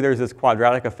 basically there's this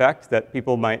quadratic effect that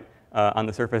people might, on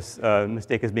the surface,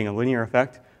 mistake as being a linear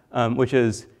effect, which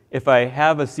is if I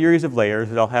have a series of layers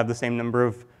that I'll have the same number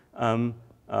of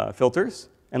filters,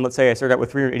 and let's say I start out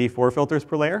with 384 filters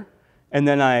per layer, and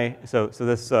then so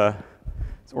this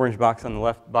orange box on the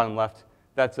left, bottom left,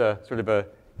 that's a sort of a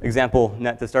example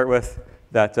net to start with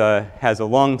that has a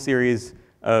long series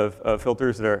of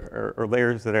filters that are, or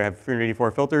layers that have 384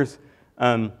 filters.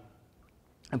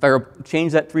 If I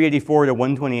change that 384 to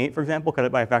 128, for example, cut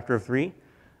it by a factor of 3,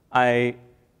 I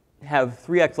have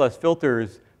 3x less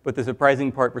filters, but the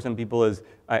surprising part for some people is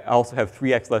I also have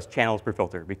 3x less channels per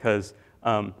filter, because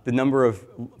the number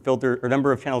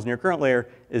of channels in your current layer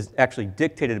is actually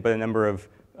dictated by the number of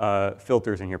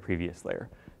filters in your previous layer.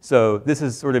 So this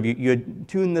is sort of, you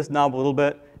tune this knob a little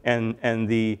bit, and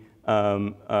the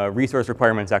resource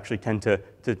requirements actually tend to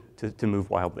move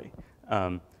wildly.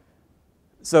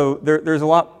 So there's a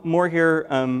lot more here,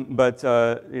 but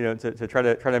to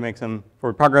try to make some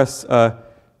forward progress.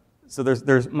 So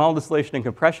there's model distillation and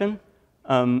compression.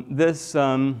 This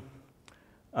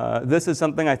is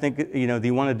something I think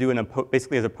you want to do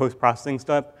basically as a post-processing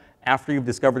step. After you've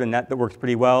discovered a net that works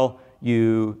pretty well,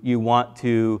 you want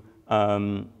to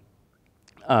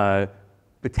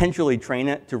potentially train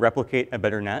it to replicate a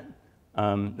better net.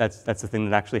 That's the thing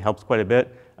that actually helps quite a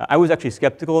bit. I was actually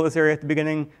skeptical of this area at the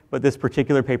beginning, but this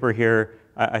particular paper here,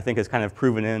 I think has kind of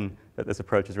proven in that this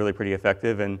approach is really pretty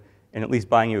effective and at least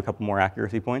buying you a couple more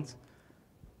accuracy points.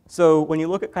 So when you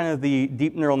look at kind of the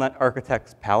deep neural net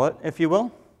architect's palette, if you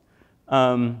will,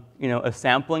 a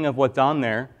sampling of what's on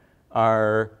there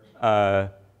are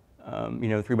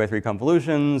 3x3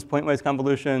 convolutions, pointwise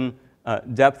convolution,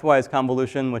 depthwise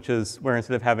convolution, which is where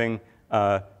instead of having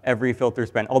every filter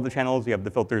span all the channels, you have the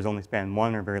filters only span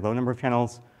one or very low number of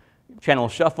channels. Channel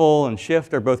shuffle and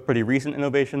shift are both pretty recent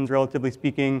innovations, relatively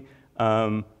speaking,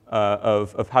 of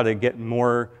how to get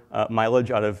more mileage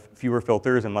out of fewer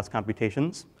filters and less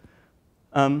computations.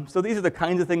 So these are the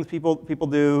kinds of things people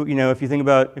do. If you think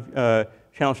about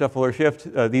channel shuffle or shift,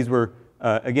 these were,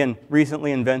 again,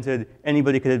 recently invented.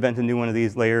 Anybody could invent a new one of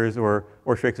these layers or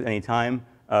tricks at any time,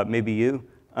 maybe you.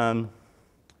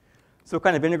 So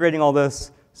kind of integrating all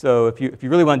this. So if you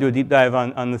really want to do a deep dive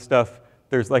on this stuff,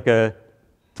 there's like a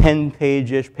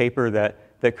 10-page-ish paper that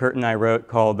Kurt and I wrote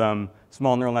called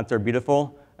 "Small Neural Nets Are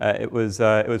Beautiful." It was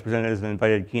presented as an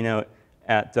invited keynote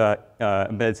at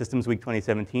Embedded Systems Week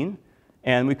 2017,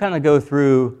 and we kind of go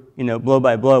through blow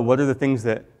by blow what are the things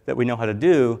that we know how to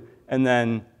do, and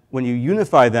then when you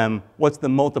unify them, what's the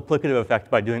multiplicative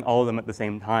effect by doing all of them at the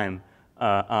same time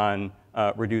on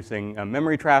reducing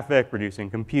memory traffic, reducing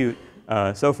compute,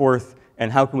 so forth, and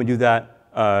how can we do that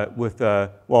with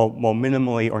while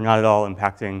minimally or not at all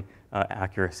impacting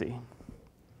accuracy.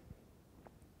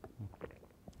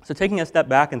 So taking a step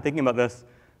back and thinking about this,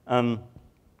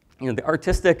 the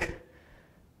artistic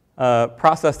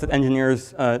process that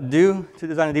engineers do to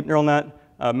design a deep neural net,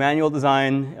 manual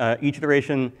design, each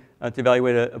iteration to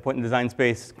evaluate a point in design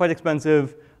space, quite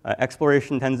expensive.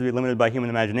 Exploration tends to be limited by human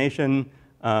imagination.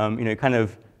 Kind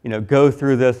of go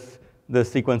through this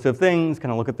sequence of things,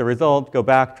 kind of look at the result, go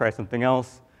back, try something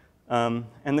else. And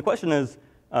the question is,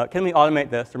 can we automate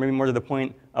this? Or maybe more to the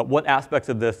point, what aspects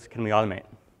of this can we automate?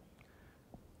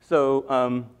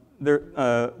 So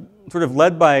they're sort of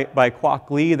led by Kwok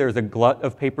Lee. There's a glut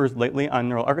of papers lately on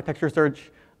neural architecture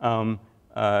search.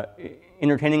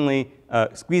 Entertainingly,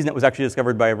 SqueezeNet was actually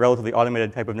discovered by a relatively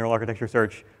automated type of neural architecture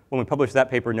search. When we published that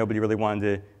paper, nobody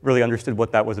really understood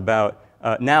what that was about.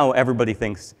 Now everybody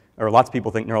thinks, or lots of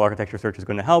people think, neural architecture search is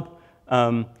going to help.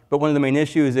 But one of the main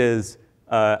issues is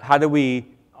how do we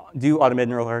do automated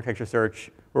neural architecture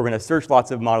search? We're going to search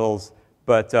lots of models,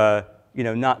 but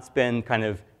not spend kind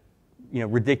of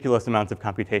ridiculous amounts of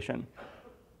computation.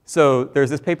 So there's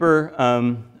this paper.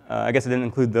 I guess I didn't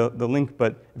include the link,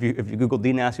 but if you Google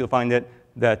DNAS, you'll find it,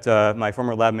 that my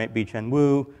former lab mate Bi-Chen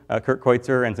Wu, Kurt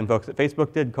Keutzer, and some folks at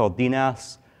Facebook did, called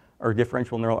DNAS, or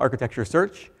Differential Neural Architecture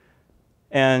Search.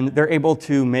 And they're able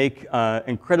to make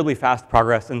incredibly fast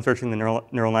progress in searching the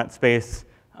neural net space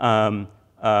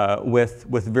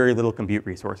with very little compute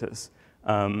resources.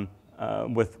 There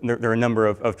are a number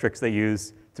of tricks they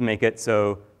use to make it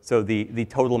so the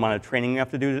total amount of training you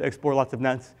have to do to explore lots of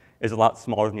nets is a lot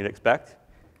smaller than you'd expect.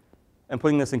 And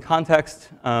putting this in context,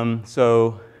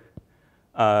 if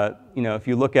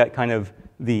you look at kind of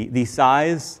the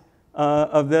size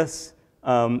of this,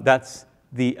 that's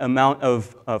the amount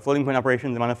of floating point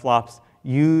operations, the amount of flops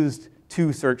used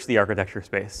to search the architecture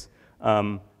space.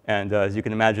 And as you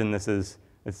can imagine, it's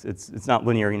not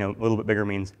linear. A little bit bigger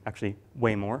means actually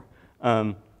way more.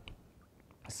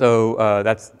 So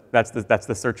that's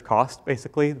the search cost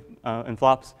basically in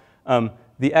flops.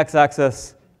 The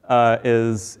x-axis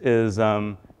is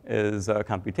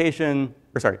computation.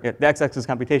 Or sorry, the x-axis is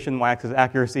computation, y-axis is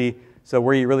accuracy. So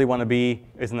where you really want to be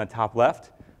is in the top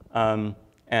left. And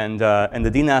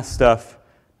the DNAS stuff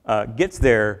gets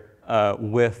there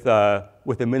with a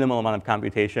minimal amount of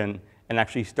computation. And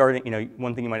actually starting,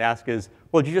 one thing you might ask is,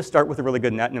 well, did you just start with a really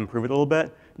good net and improve it a little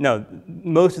bit? No,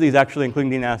 most of these actually, including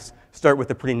DNAS, start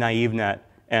with a pretty naive net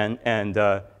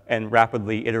and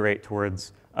rapidly iterate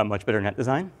towards a much better net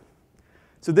design.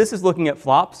 So this is looking at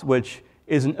flops, which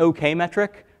is an OK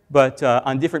metric, but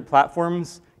on different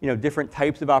platforms, different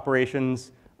types of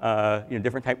operations,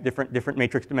 different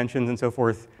matrix dimensions and so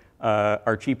forth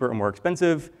are cheaper or more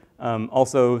expensive.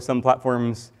 Also, some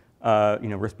platforms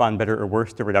respond better or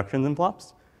worse to reductions in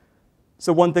flops.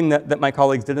 So one thing that my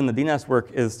colleagues did in the DNAS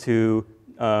work is to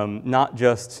not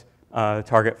just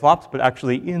target flops, but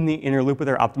actually in the inner loop of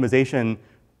their optimization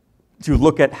to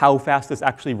look at how fast this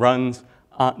actually runs,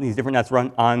 these different nets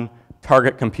run on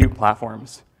target compute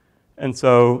platforms. And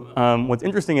so what's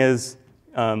interesting is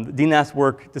the DNAS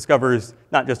work discovers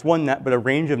not just one net, but a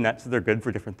range of nets that are good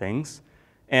for different things.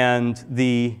 And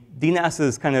the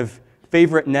DNAS's kind of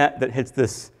favorite net that hits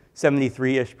this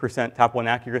 73-ish% top one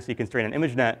accuracy constraint on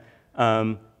ImageNet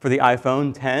for the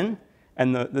iPhone 10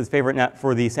 and the favorite net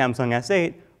for the Samsung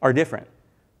S8 are different.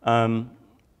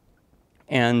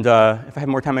 And if I have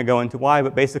more time, I go into why.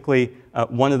 But basically,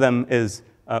 one of them is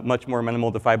much more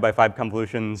amenable to 5x5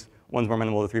 convolutions. One's more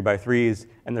amenable to 3x3s.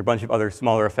 And there are a bunch of other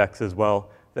smaller effects as well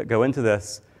that go into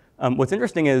this. What's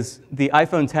interesting is the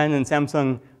iPhone 10 and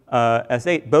Samsung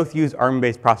S8 both use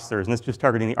ARM-based processors. And it's just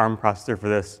targeting the ARM processor for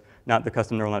this, not the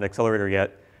custom neural net accelerator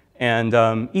yet. And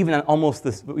even on almost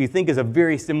this, what you think is a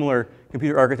very similar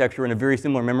computer architecture and a very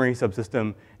similar memory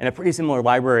subsystem and a pretty similar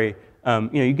library,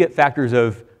 you get factors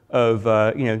of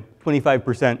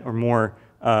 25% or more,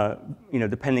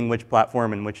 depending which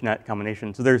platform and which net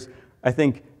combination. So I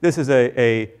think this is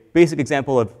a basic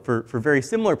example of, for very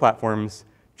similar platforms,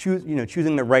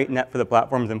 choosing the right net for the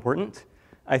platform is important.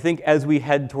 I think as we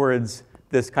head towards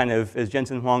this kind of, as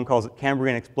Jensen Huang calls it,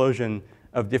 Cambrian explosion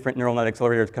of different neural net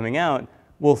accelerators coming out,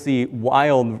 we'll see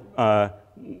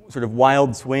sort of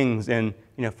wild swings in,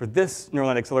 for this neural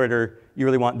net accelerator, you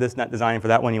really want this net design. For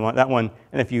that one, you want that one.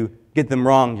 And if you get them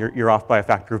wrong, you're off by a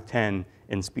factor of 10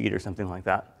 in speed or something like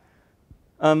that.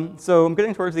 So I'm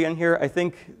getting towards the end here. I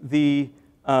think the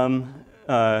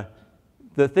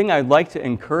thing I'd like to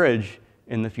encourage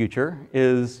in the future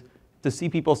is to see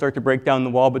people start to break down the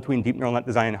wall between deep neural net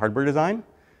design and hardware design.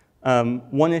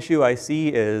 One issue I see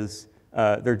is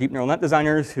there are deep neural net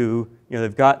designers who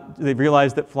they've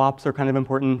realized that flops are kind of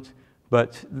important,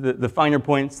 but the finer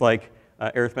points like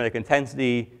arithmetic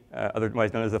intensity,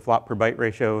 otherwise known as the flop per byte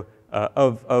ratio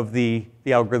of the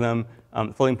algorithm,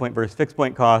 floating point versus fixed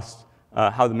point cost,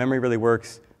 how the memory really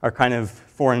works, are kind of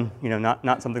foreign,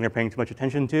 not something they're paying too much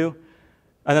attention to.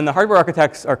 And then the hardware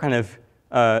architects are kind of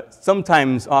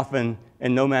sometimes, often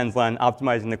in no man's land,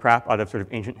 optimizing the crap out of sort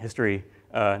of ancient history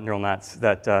neural nets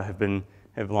that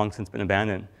have long since been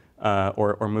abandoned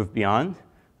or moved beyond.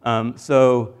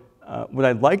 So what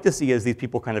I'd like to see is these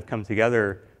people kind of come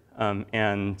together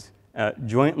and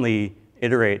jointly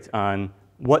iterate on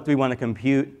what do we want to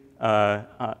compute,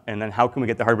 and then how can we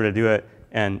get the hardware to do it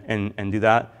and do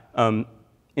that.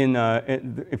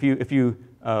 If you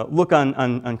look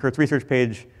on Kurt's research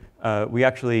page, we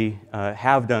actually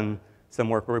have done some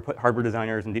work where we put hardware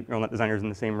designers and deep neural net designers in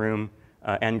the same room,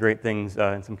 and great things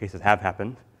in some cases have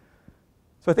happened.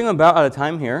 So I think I'm about out of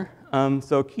time here.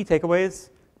 So key takeaways,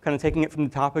 kind of taking it from the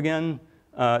top again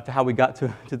to how we got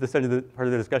to this part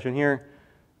of the discussion here.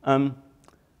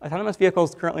 Autonomous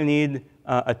vehicles currently need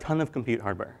a ton of compute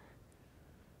hardware.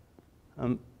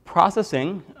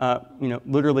 Processing,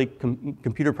 literally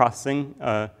computer processing,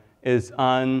 is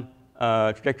on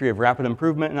a trajectory of rapid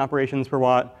improvement in operations per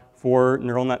watt for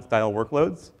neural net style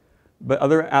workloads. But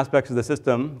other aspects of the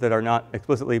system that are not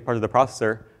explicitly part of the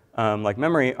processor, like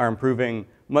memory, are improving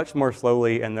much more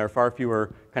slowly, and there are far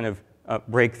fewer kind of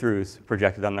breakthroughs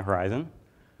projected on the horizon.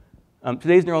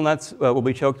 Today's neural nets will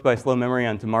be choked by slow memory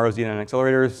on tomorrow's CNN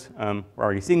accelerators. We're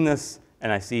already seeing this,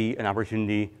 and I see an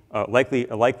opportunity, a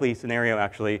likely scenario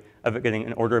actually, of it getting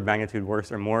an order of magnitude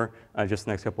worse or more just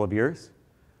the next couple of years.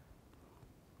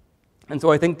 And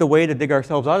so I think the way to dig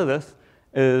ourselves out of this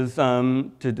is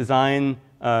to design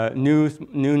new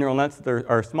neural nets that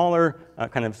are smaller,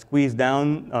 kind of squeeze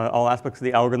down all aspects of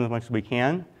the algorithm as much as we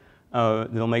can.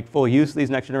 They'll make full use of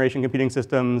these next generation computing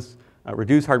systems,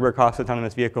 reduce hardware costs of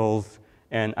autonomous vehicles,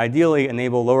 and ideally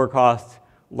enable lower cost,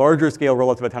 larger scale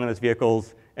rollouts of autonomous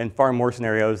vehicles in far more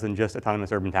scenarios than just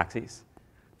autonomous urban taxis.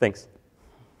 Thanks.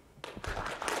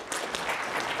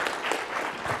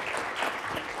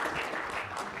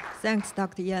 Thanks,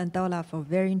 Dr. Iandola, for a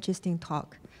very interesting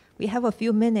talk. We have a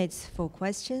few minutes for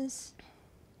questions.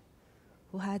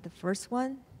 Who had the first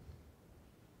one?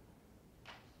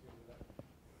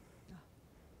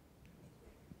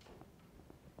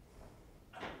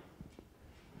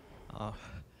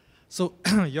 So,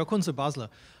 Jokunze Basler,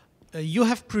 you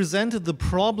have presented the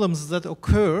problems that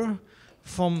occur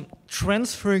from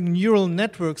transferring neural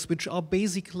networks, which are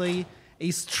basically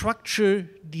a structure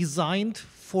designed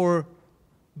for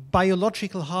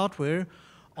biological hardware,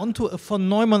 onto a von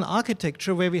Neumann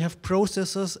architecture where we have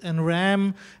processors and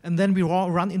RAM, and then we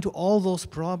run into all those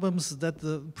problems that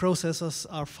the processors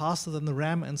are faster than the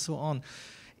RAM and so on.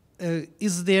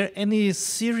 Is there any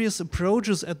serious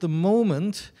approaches at the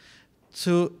moment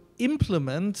to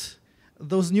implement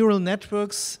those neural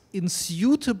networks in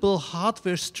suitable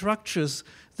hardware structures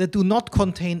that do not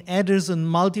contain adders and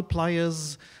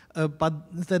multipliers, but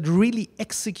that really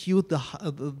execute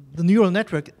the neural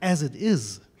network as it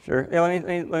is? Sure. Yeah, let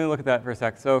me look at that for a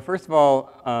sec. So first of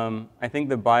all, I think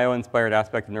the bio-inspired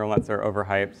aspect of neural nets are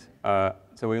overhyped.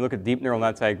 So when you look at deep neural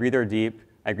nets, I agree they're deep.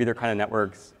 I agree they're kind of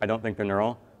networks. I don't think they're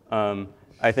neural.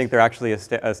 I think they're actually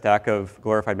a stack of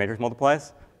glorified matrix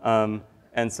multiplies.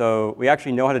 And so we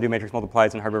actually know how to do matrix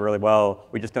multiplies in hardware really well.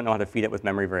 We just don't know how to feed it with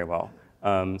memory very well.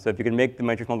 So if you can make the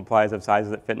matrix multiplies of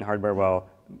sizes that fit in hardware well,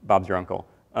 Bob's your uncle.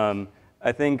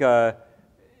 I think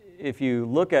if you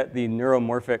look at the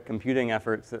neuromorphic computing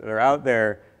efforts that are out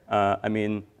there, I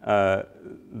mean,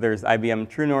 there's IBM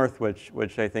True North,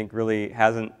 which I think really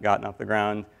hasn't gotten off the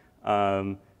ground.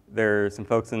 There's some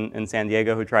folks in San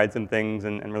Diego who tried some things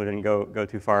and really didn't go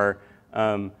too far.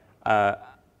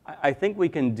 I think we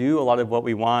can do a lot of what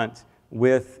we want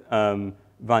with von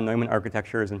Neumann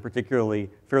architectures, and particularly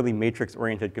fairly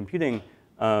matrix-oriented computing.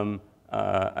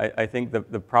 I think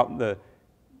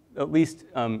at least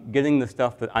getting the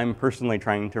stuff that I'm personally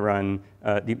trying to run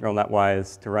deep neural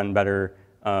net-wise to run better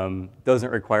doesn't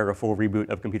require a full reboot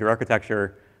of computer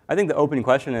architecture. I think the open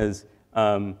question is,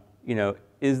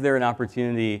 is there an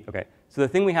opportunity? Okay, so the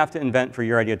thing we have to invent for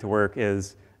your idea to work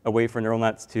is a way for neural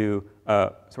nets to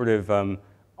sort of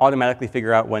automatically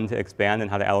figure out when to expand and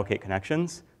how to allocate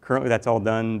connections. Currently, that's all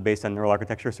done based on neural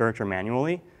architecture search or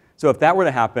manually. So if that were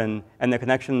to happen and the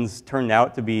connections turned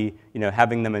out to be,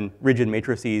 having them in rigid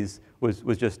matrices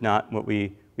was just not what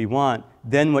we want,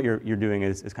 then what you're doing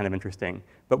is kind of interesting.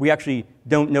 But we actually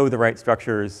don't know the right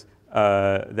structures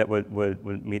that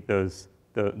would meet those,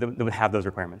 that would have those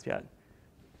requirements yet.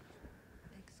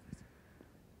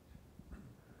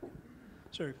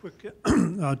 Sorry, quick.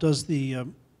 Does the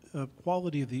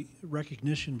quality of the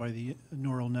recognition by the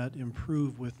neural net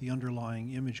improve with the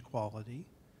underlying image quality?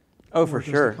 Oh, for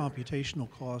sure. Does the computational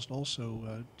cost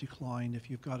also decline if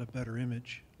you've got a better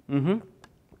image? Mm-hmm.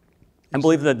 I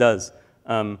believe that it does.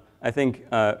 I think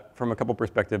from a couple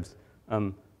perspectives.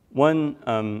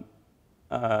 One,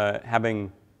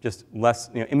 having just less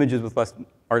images with less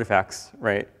artifacts,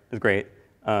 right, is great.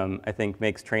 I think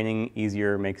makes training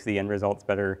easier, makes the end results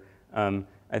better.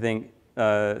 I think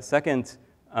second,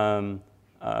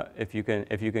 if you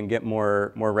can get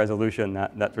more resolution,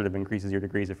 that sort of increases your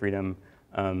degrees of freedom.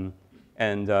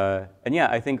 And yeah,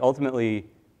 I think ultimately,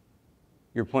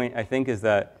 your point I think is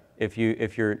that if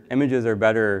your images are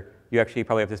better, you actually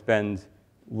probably have to spend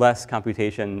less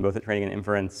computation, both at training and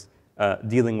inference,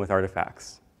 dealing with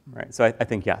artifacts, right? So I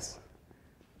think yes.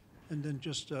 And then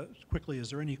just quickly, is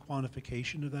there any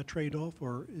quantification of that trade-off,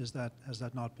 or has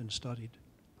that not been studied?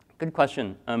 Good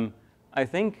question. I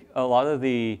think a lot of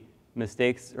the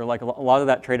mistakes, or like a lot of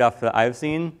that trade-off that I've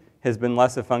seen, has been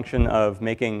less a function of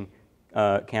making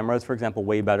cameras, for example,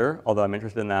 way better, although I'm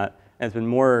interested in that. And it's been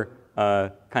more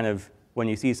kind of when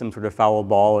you see some sort of foul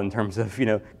ball in terms of,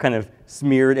 kind of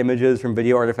smeared images from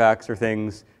video artifacts or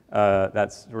things,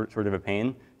 that's sort of a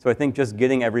pain. So I think just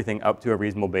getting everything up to a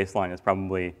reasonable baseline is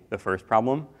probably the first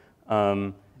problem.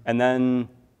 And then,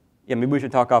 yeah, maybe we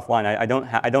should talk offline.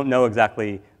 I don't know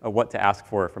exactly what to ask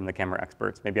for from the camera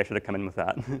experts. Maybe I should have come in with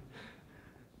that.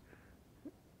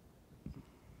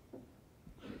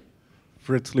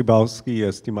 Fritz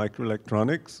Lebowski, ST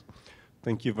Microelectronics.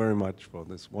 Thank you very much for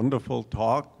this wonderful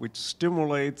talk, which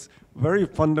stimulates very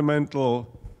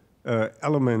fundamental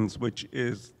elements, which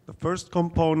is the first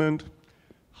component.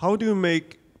 How do you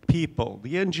make people,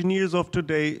 the engineers of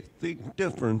today, think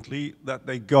differently, that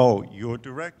they go your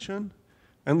direction?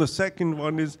 And the second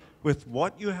one is, with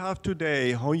what you have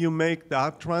today, how you make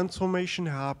that transformation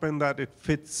happen, that it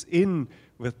fits in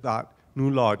with that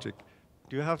new logic.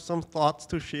 Do you have some thoughts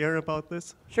to share about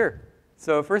this? Sure.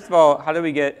 So first of all, how do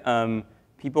we get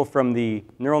people from the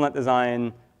neural net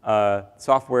design,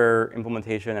 software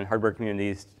implementation, and hardware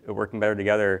communities working better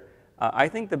together? I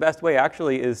think the best way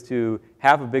actually is to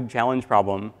have a big challenge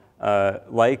problem,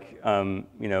 like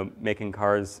making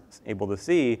cars able to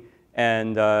see,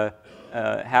 and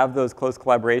have those close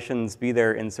collaborations be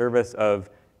there in service of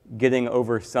getting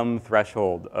over some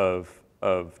threshold of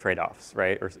trade-offs,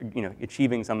 right? Or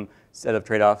achieving some set of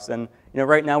trade-offs. And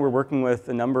right now we're working with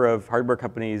a number of hardware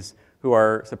companies who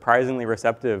are surprisingly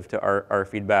receptive to our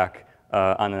feedback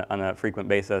on a frequent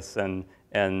basis. And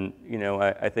you know,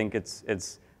 I think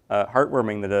it's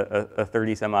heartwarming that a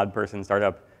 30-some-odd person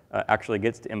startup actually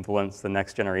gets to influence the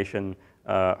next generation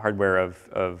hardware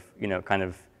of you know, kind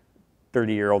of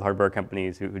 30-year-old hardware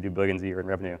companies who do billions a year in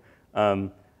revenue.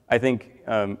 I think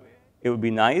it would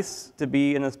be nice to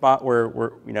be in a spot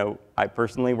where you know, I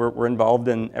personally, we're involved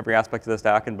in every aspect of the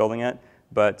stack and building it,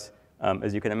 but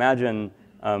as you can imagine,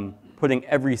 putting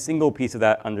every single piece of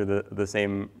that under the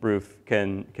same roof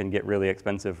can get really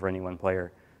expensive for any one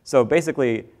player. So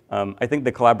basically, I think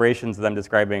the collaborations that I'm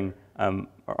describing are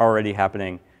already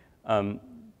happening.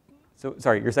 So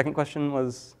sorry, your second question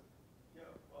was? Yeah,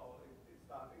 well, it's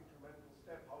that incremental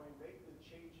step, how you make the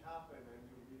change happen, and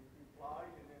you replied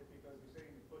in it because you say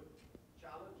you put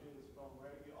challenges from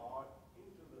where you are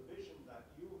into the vision that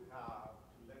you have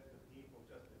to let the people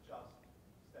just adjust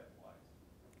stepwise.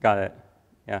 Got it,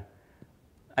 yeah.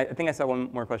 I think I saw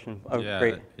one more question. Oh, yeah,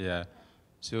 great. Yeah.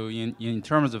 So in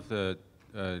terms of the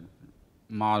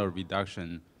model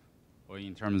reduction, or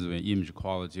in terms of image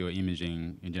quality or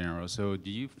imaging in general, so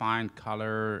do you find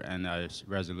color and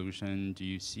resolution, do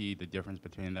you see the difference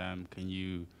between them? Can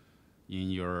you,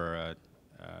 in your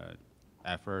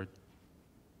effort?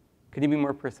 Could you be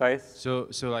more precise? So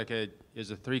like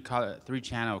is a three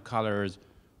channel colors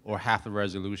or half the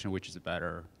resolution, which is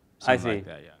better? I see. Like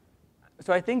that, yeah.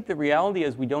 So I think the reality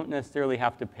is we don't necessarily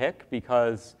have to pick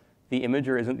because the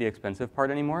imager isn't the expensive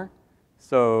part anymore.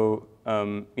 So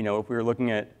you know, if we're looking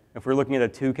at a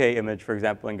 2K image, for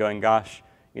example, and going, gosh,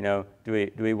 you know, do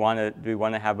we want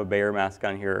to have a Bayer mask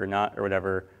on here or not or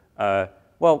whatever?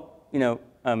 Well, you know,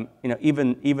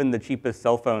 even the cheapest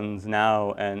cell phones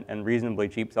now and reasonably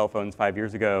cheap cell phones 5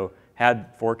 years ago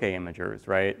had 4K imagers,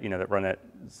 right? You know, that run at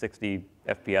 60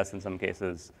 FPS in some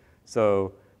cases.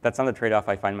 So that's not a trade-off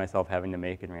I find myself having to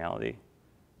make in reality.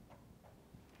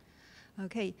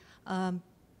 Okay,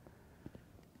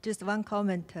 just one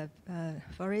comment,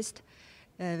 Forrest,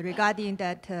 regarding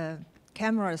that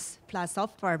cameras plus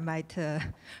software might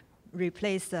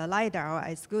replace LiDAR or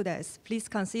as good as. Please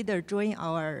consider joining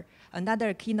our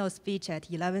another keynote speech at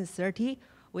 11:30.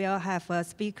 We'll have a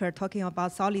speaker talking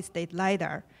about solid-state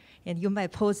LiDAR, and you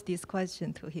might pose this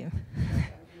question to him.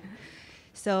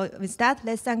 So with that,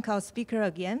 let's thank our speaker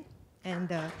again. And